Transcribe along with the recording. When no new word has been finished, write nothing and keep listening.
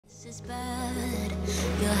is bad.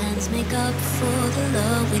 Your hands make up for the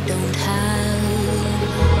love we don't have.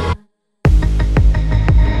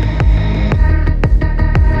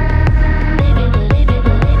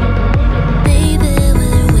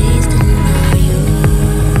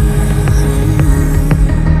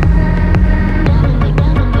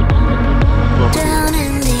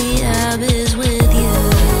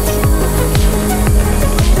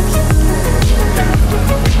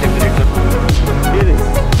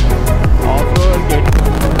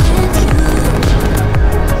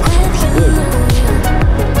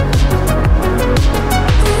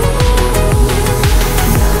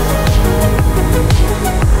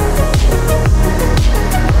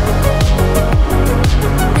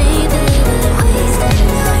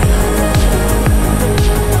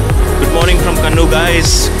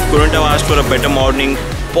 Guys, couldn't have asked for a better morning.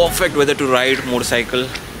 Perfect weather to ride motorcycle.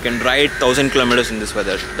 You can ride 1,000 kilometers in this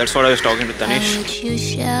weather. That's what I was talking to Tanish. You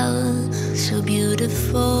shout, so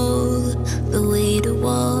beautiful. The way the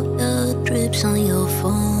water drips on your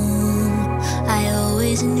phone. I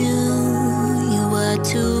always knew you were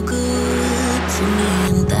too good.